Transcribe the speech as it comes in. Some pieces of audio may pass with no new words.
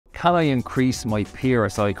Can I increase my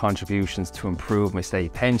PRSI contributions to improve my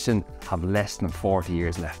state pension? Have less than 40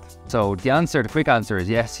 years left. So the quick answer is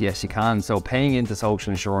yes, you can. So paying into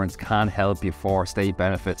social insurance can help you for state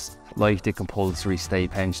benefits like the compulsory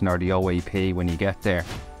state pension or the OAP when you get there.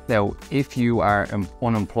 Now, if you are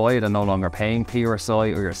unemployed and no longer paying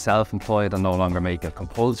PRSI, or you're self-employed and no longer making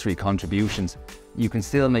compulsory contributions, you can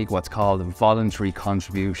still make what's called voluntary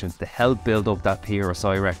contributions to help build up that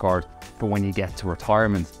PRSI record for when you get to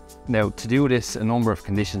retirement. Now, to do this, a number of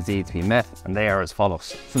conditions need to be met, and they are as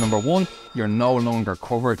follows. So number one, you're no longer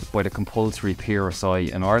covered by the compulsory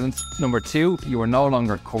PRSI in Ireland. Number two, you are no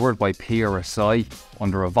longer covered by PRSI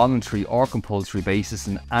under a voluntary or compulsory basis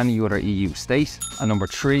in any other EU state. And number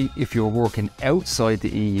three, if you're working outside the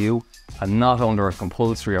EU and not under a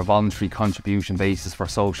compulsory or voluntary contribution basis for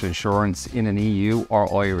social insurance in an EU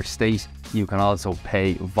or Irish state, you can also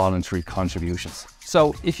pay voluntary contributions.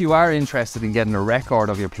 So if you are interested in getting a record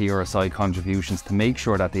of your PRSI contributions to make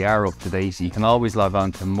sure that they are up to date, you can always log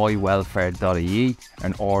on to mywelfare.ie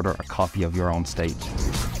and order a copy of your own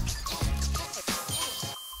statement.